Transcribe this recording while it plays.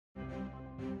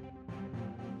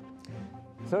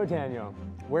So Daniel,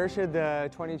 where should the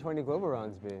 2020 global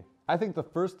rounds be? I think the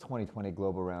first 2020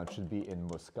 global round should be in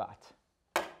Muscat.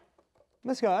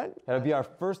 Muscat? That'll be our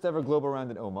first ever global round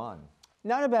in Oman.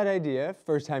 Not a bad idea.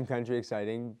 First time country,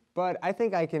 exciting. But I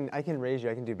think I can raise you.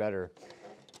 I can do better.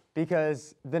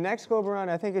 Because the next global round,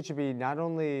 I think it should be not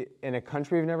only in a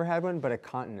country we've never had one, but a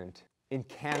continent. In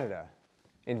Canada,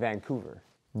 in Vancouver.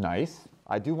 Nice.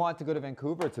 I do want to go to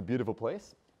Vancouver. It's a beautiful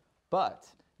place. But,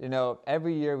 you know,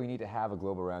 every year we need to have a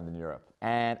global round in Europe.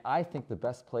 And I think the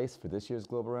best place for this year's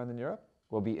global round in Europe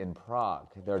will be in Prague.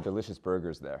 There are delicious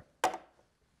burgers there.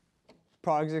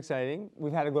 Prague's exciting.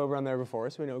 We've had a global round there before,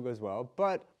 so we know it goes well.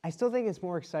 But I still think it's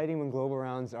more exciting when global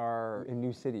rounds are in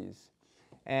new cities.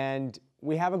 And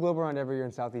we have a global round every year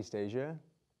in Southeast Asia,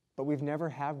 but we've never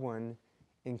had one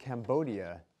in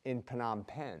Cambodia, in Phnom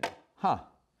Penh. Huh.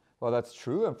 Well, that's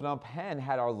true, and Phnom Penh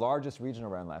had our largest regional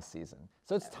round last season.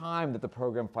 So it's time that the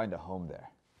program find a home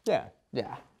there.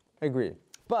 Yeah, agree.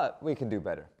 But we can do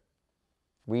better.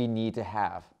 We need to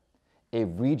have a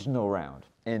regional round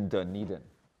in Dunedin.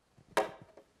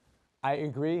 I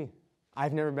agree.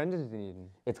 I've never been to Dunedin.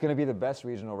 It's going to be the best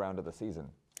regional round of the season.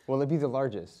 Will it be the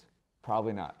largest?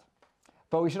 Probably not.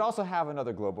 But we should also have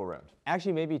another global round.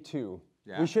 Actually, maybe two.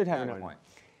 Yeah, we should have good another point.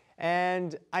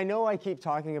 And I know I keep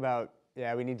talking about,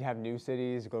 yeah, we need to have new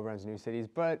cities, global rounds, new cities,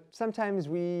 but sometimes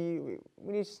we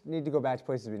just need to go back to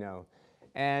places we know.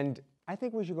 And I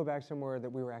think we should go back somewhere that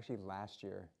we were actually last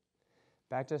year.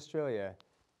 Back to Australia,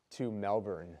 to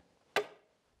Melbourne.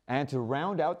 And to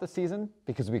round out the season,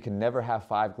 because we can never have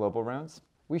 5 global rounds,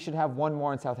 we should have one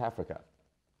more in South Africa.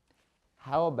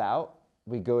 How about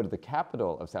we go to the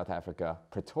capital of South Africa,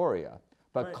 Pretoria,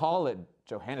 but call it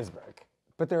Johannesburg?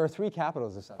 But there are 3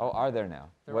 capitals of South Africa. Oh, are there now?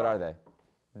 What are they?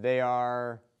 They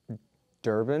are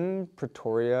Durban,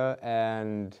 Pretoria,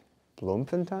 and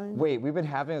Bloemfontein? Wait, we've been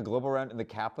having a global round in the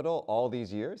capital all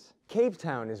these years? Cape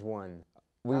Town is one.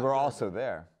 We were also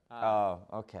there. Oh,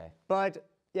 okay. But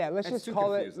yeah, let's just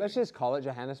call it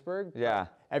Johannesburg. Yeah.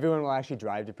 Everyone will actually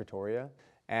drive to Pretoria,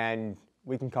 and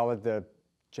we can call it the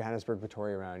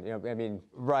Johannesburg-Pretoria round. You know, I mean,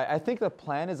 right. I think the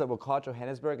plan is that we'll call it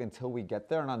Johannesburg until we get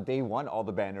there, and on day 1, all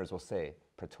the banners will say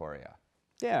Pretoria.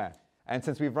 Yeah. And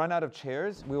since we've run out of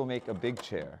chairs, we will make a big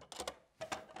chair.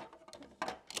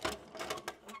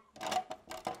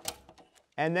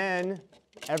 And then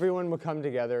everyone will come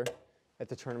together at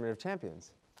the Tournament of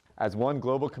Champions. As one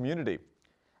global community,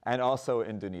 and also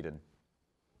in Dunedin.